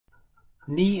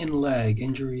Knee and leg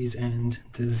injuries and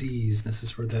disease. This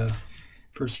is for the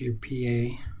first year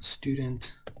PA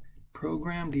student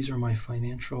program. These are my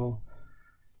financial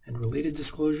and related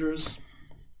disclosures.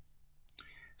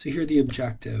 So here are the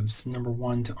objectives. Number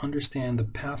one, to understand the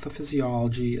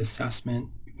pathophysiology, assessment,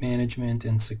 management,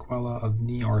 and sequela of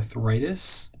knee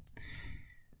arthritis.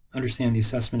 Understand the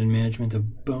assessment and management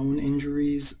of bone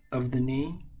injuries of the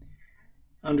knee.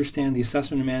 Understand the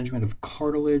assessment and management of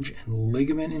cartilage and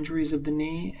ligament injuries of the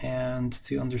knee, and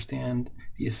to understand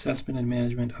the assessment and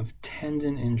management of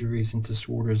tendon injuries and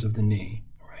disorders of the knee,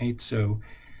 right? So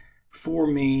 4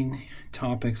 main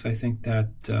topics I think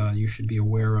that you should be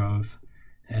aware of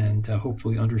and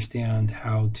hopefully understand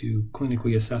how to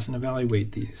clinically assess and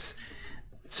evaluate these.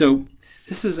 So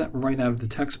this is right out of the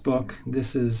textbook.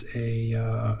 This is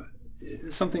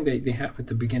something they have at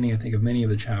the beginning, I think, of many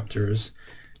of the chapters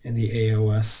in the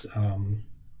AOS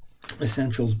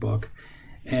Essentials book.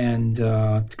 And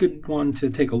it's a good one to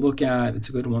take a look at. It's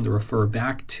a good one to refer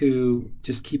back to.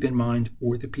 Just keep in mind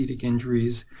orthopedic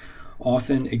injuries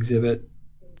often exhibit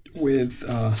with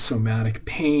somatic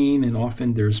pain, and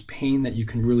often there's pain that you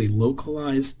can really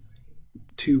localize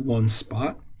to one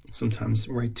spot, sometimes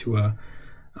right to a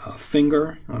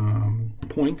finger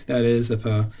point. That is, if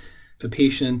a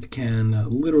patient can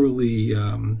literally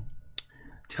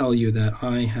tell you that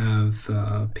I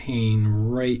have pain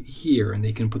right here, and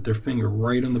they can put their finger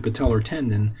right on the patellar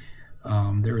tendon,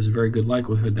 there is a very good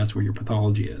likelihood that's where your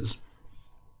pathology is.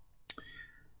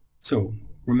 So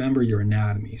remember your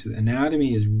anatomy. So the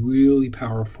anatomy is really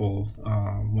powerful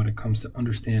when it comes to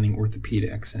understanding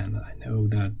orthopedics, and I know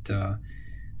that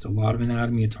it's a lot of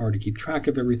anatomy. It's hard to keep track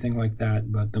of everything like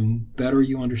that, but the better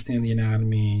you understand the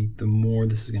anatomy, the more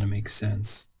this is going to make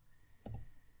sense.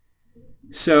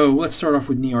 So let's start off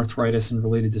with knee arthritis and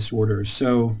related disorders.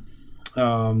 So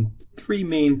 3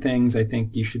 main things I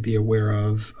think you should be aware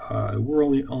of. We're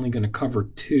only going to cover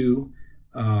 2.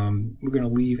 We're going to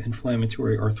leave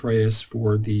inflammatory arthritis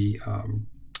for the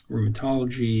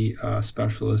rheumatology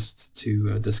specialists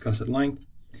to discuss at length.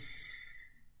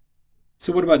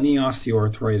 So what about knee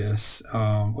osteoarthritis?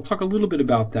 We'll talk a little bit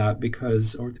about that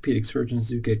because orthopedic surgeons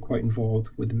do get quite involved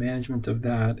with the management of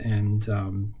that, and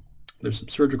there's some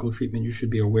surgical treatment you should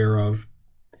be aware of.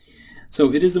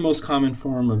 So it is the most common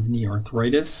form of knee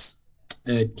arthritis.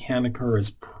 It can occur as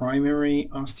primary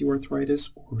osteoarthritis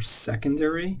or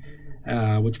secondary,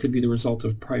 which could be the result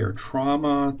of prior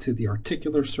trauma to the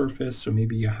articular surface. So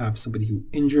maybe you have somebody who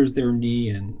injures their knee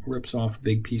and rips off a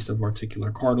big piece of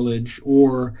articular cartilage,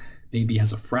 or maybe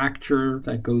has a fracture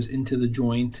that goes into the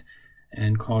joint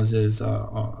and causes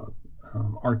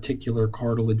articular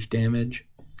cartilage damage,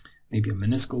 maybe a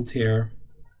meniscal tear.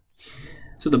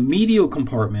 So the medial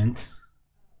compartment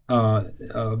of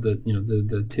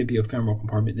the tibiofemoral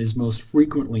compartment is most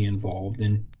frequently involved,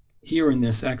 and here in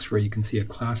this x-ray you can see a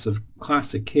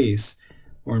classic case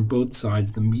where on both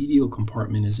sides the medial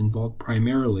compartment is involved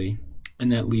primarily, and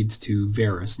that leads to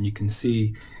varus. And you can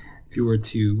see, if you were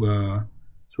to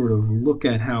sort of look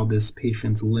at how this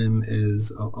patient's limb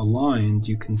is aligned,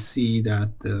 you can see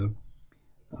that the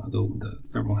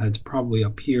femoral head's probably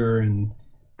up here, and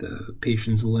the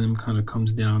patient's limb kind of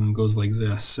comes down and goes like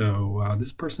this. So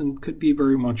this person could be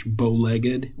very much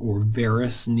bow-legged or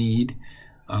varus-kneed,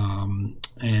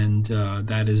 and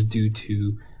that is due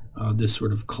to this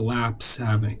sort of collapse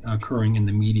occurring in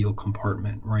the medial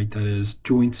compartment, right? That is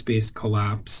joint space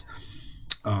collapse,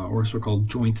 or so-called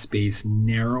joint space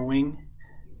narrowing,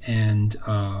 and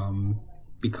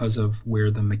because of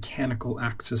where the mechanical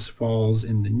axis falls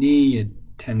in the knee, it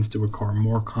tends to occur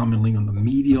more commonly on the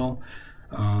medial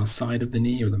side of the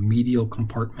knee, or the medial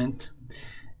compartment.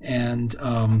 And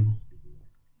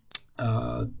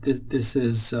this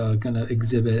is going to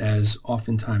exhibit as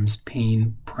oftentimes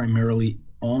pain primarily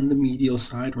on the medial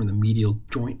side or in the medial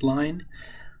joint line.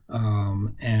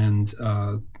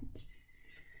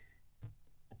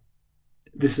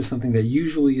 This is something that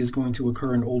usually is going to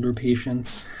occur in older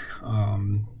patients.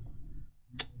 The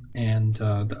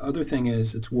other thing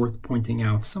is, it's worth pointing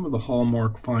out some of the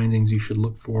hallmark findings you should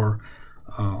look for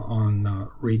on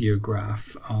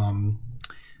radiograph.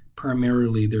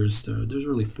 Primarily, there's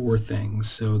really 4 things.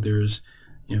 So there's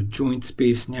joint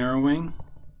space narrowing.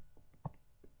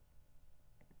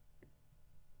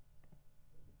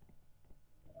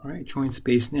 All right, joint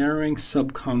space narrowing,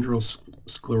 subchondral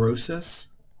sclerosis.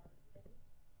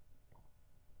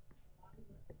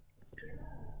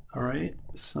 All right,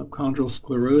 subchondral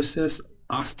sclerosis,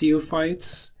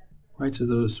 osteophytes, right? So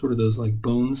those like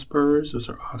bone spurs, those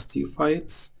are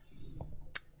osteophytes,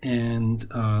 and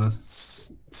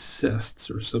cysts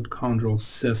or subchondral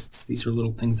cysts. These are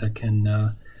little things that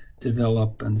can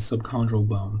develop in the subchondral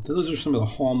bone. So those are some of the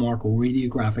hallmark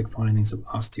radiographic findings of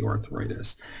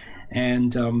osteoarthritis.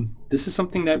 And this is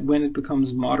something that when it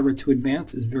becomes moderate to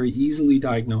advanced is very easily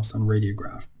diagnosed on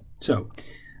radiograph. So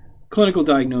clinical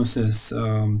diagnosis,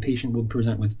 patient will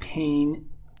present with pain,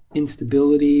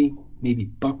 instability, maybe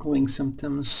buckling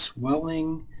symptoms,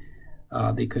 swelling.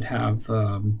 They could have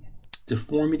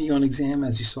deformity on exam,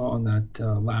 as you saw on that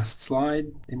last slide.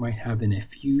 They might have an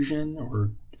effusion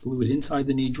or fluid inside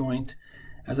the knee joint.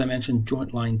 As I mentioned,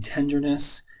 joint line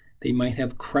tenderness. They might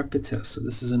have crepitus. So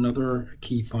this is another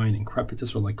key finding.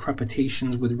 Crepitus, or like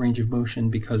crepitations with range of motion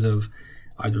because of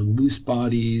either loose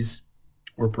bodies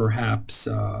or perhaps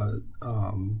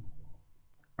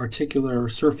articular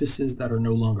surfaces that are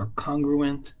no longer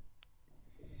congruent.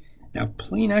 Now,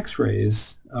 plain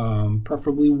x-rays,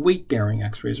 preferably weight-bearing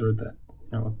x-rays, or the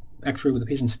x-ray with the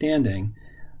patient standing,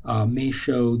 may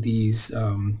show these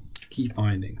key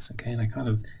findings. Okay, and I kind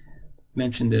of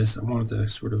mentioned this. I wanted to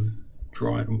sort of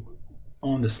draw it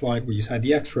on the slide where you had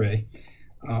the x-ray,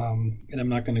 and I'm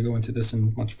not going to go into this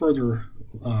in much further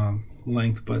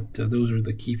length, but those are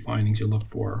the key findings you look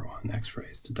for on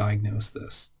x-rays to diagnose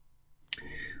this.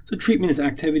 So treatment is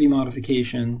activity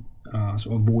modification,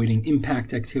 so avoiding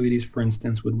impact activities, for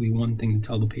instance, would be one thing to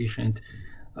tell the patient.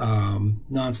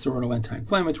 Non-steroidal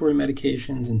anti-inflammatory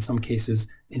medications, in some cases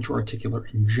intra-articular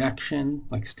injection,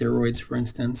 like steroids, for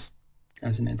instance,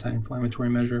 as an anti-inflammatory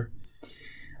measure.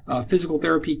 Physical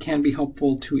therapy can be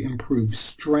helpful to improve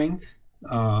strength,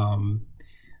 to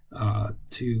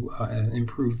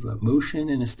improve motion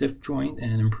in a stiff joint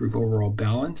and improve overall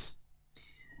balance.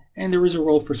 And there is a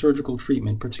role for surgical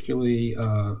treatment, particularly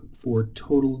for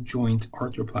total joint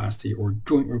arthroplasty or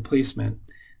joint replacement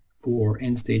for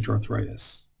end-stage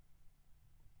arthritis.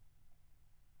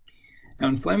 Now,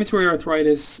 inflammatory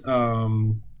arthritis,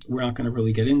 we're not going to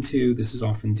really get into. This is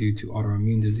often due to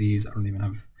autoimmune disease. I don't even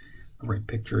have a right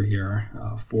picture here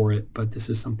for it, but this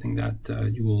is something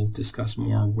that you will discuss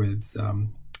more with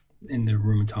in the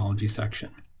rheumatology section.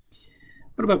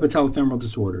 What about patellofemoral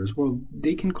disorders? Well,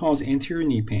 they can cause anterior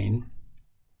knee pain,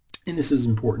 and this is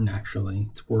important actually.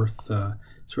 It's worth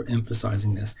sort of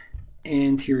emphasizing this.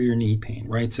 Anterior knee pain,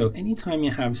 right? So anytime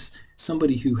you have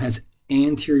somebody who has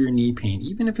anterior knee pain,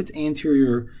 even if it's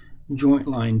anterior joint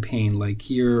line pain, like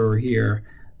here or here,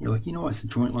 you're like, you know what, it's a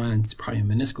joint line, and it's probably a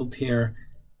meniscal tear.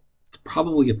 It's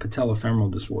probably a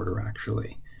patellofemoral disorder,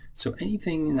 actually. So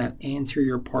anything in that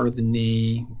anterior part of the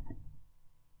knee,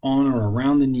 on or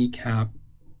around the kneecap,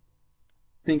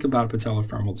 think about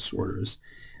patellofemoral disorders.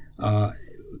 A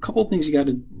couple of things you got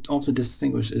to also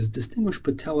distinguish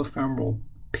patellofemoral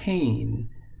pain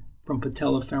from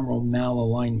patellofemoral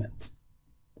malalignment.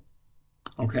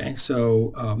 Okay,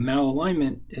 so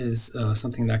malalignment is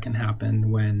something that can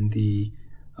happen when the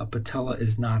patella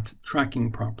is not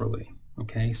tracking properly.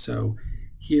 Okay, so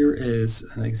here is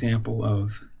an example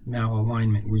of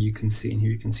malalignment where you can see, and here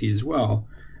you can see as well.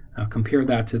 Compare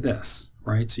that to this,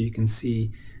 right? So you can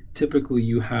see typically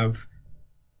you have,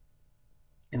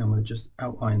 and I'm going to just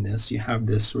outline this, you have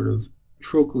this sort of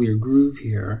trochlear groove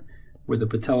here where the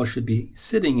patella should be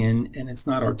sitting in, and it's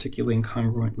not articulating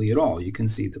congruently at all. You can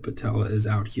see the patella is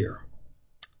out here.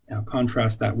 Now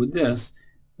contrast that with this,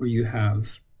 where you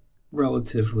have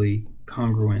relatively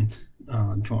congruent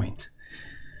joint.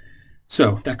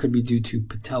 So that could be due to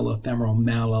patellofemoral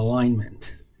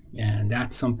malalignment. And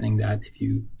that's something that if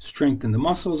you strengthen the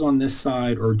muscles on this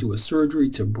side or do a surgery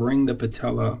to bring the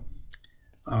patella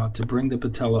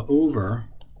over,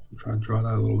 I'll try to draw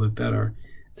that a little bit better,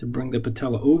 to bring the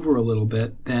patella over a little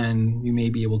bit, then you may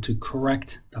be able to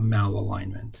correct the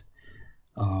malalignment.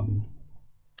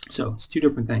 So it's two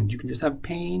different things. You can just have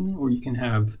pain, or you can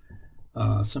have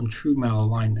some true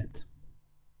malalignment.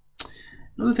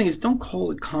 Another thing is, don't call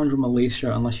it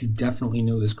chondromalacia unless you definitely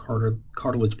know this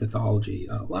cartilage pathology.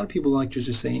 A lot of people like to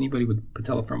just say anybody with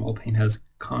patellofemoral pain has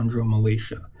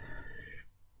chondromalacia.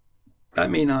 That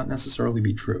may not necessarily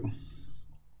be true.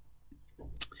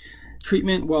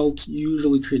 Treatment, well, it's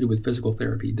usually treated with physical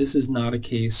therapy. This is not a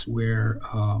case where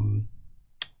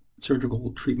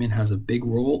surgical treatment has a big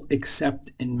role,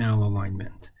 except in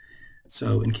malalignment.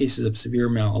 So in cases of severe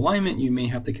malalignment, you may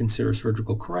have to consider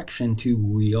surgical correction to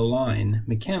realign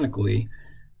mechanically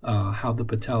how the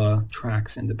patella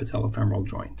tracks in the patellofemoral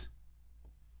joint.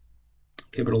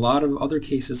 Okay, but a lot of other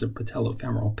cases of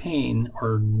patellofemoral pain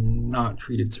are not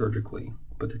treated surgically,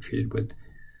 but they're treated with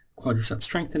quadriceps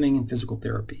strengthening and physical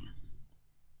therapy.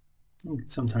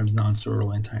 Sometimes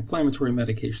non-steroidal anti-inflammatory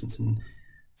medications and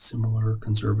similar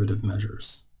conservative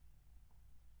measures.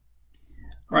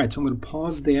 All right, so I'm going to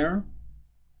pause there,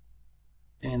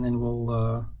 and then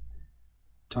we'll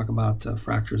talk about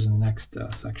fractures in the next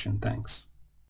section. Thanks.